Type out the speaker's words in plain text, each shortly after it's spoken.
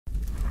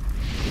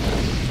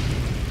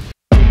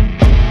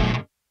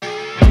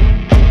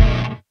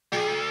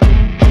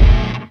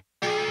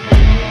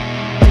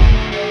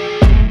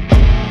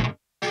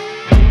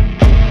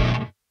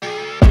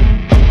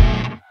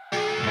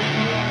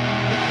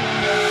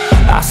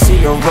I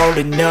see her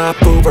rolling up,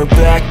 Uber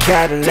black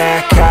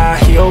Cadillac, high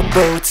heel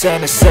boots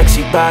and a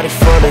sexy body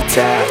full of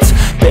tats.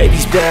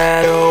 Baby's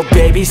bad, oh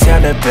baby's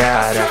hella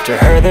bad. After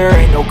her there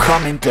ain't no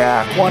coming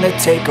back. Wanna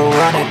take a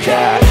run at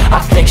that.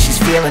 I think she's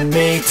feeling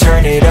me,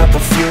 turn it up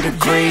a few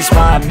degrees.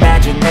 My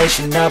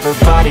imagination of her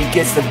body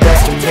gets the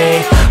best of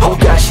me. Oh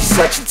gosh, she's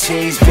such a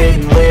tease,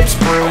 bitten lips,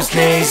 bruised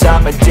knees.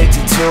 I'm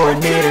addicted to her,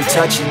 need her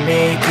touching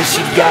me, cause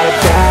she got a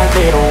bad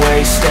little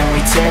waist. And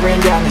we tearing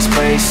down this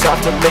place,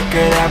 off the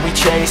liquor that we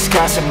chase.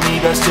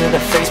 Casamigos to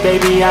the face,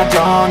 baby I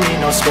don't need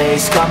no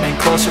space. Coming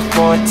closer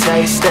for a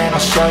taste, and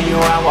I'll show you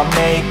how I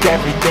make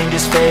everything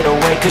just fade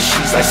away. Cause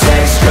she's like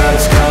sex,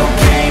 drugs,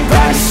 cocaine,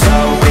 body so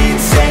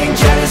insane.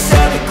 Jealous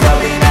of the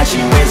clothing that she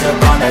wears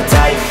up on that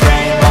tight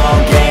frame. All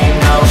game,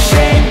 no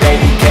shame,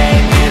 baby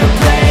came here to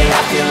play.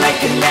 I feel like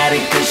an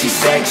addict cause she's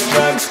sex,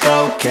 drugs,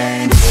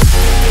 cocaine.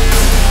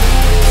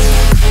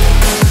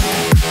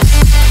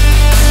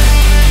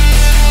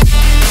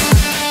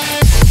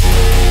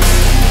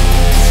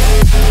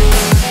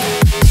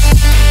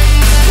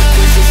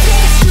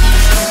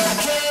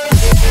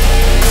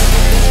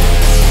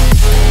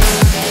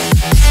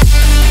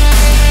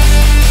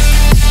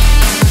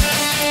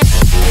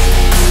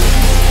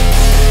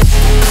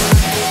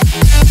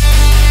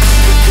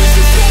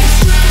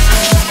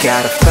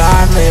 Got a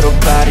fine little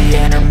body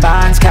and her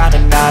mind's kinda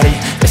naughty.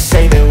 They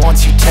say that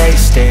once you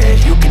taste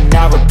it, you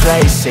cannot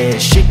replace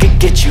it. She could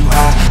get you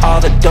high, all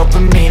the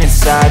dopamine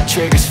inside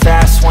triggers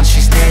fast once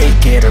she's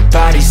naked. Her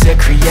body's a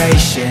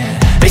creation.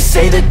 They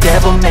say the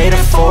devil made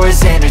her for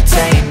his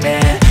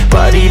entertainment,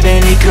 but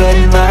even he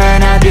couldn't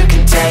learn how to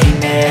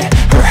contain it.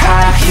 Her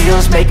high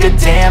heels make a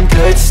damn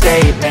good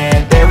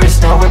statement. There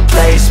is no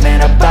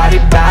replacement, a body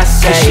by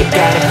Satan. Cause she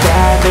got a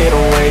bad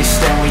little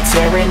waist, and we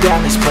tearing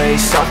down this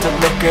place. Off the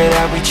liquor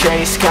that we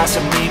chase,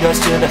 Casamigos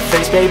to the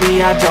face,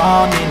 baby I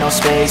don't need no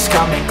space.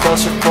 Coming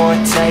closer for a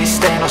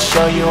taste, and I'll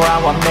show you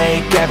how I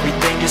make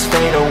everything just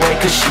fade away.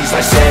 Cause she's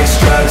like sex,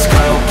 drugs,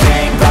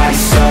 cocaine, body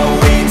so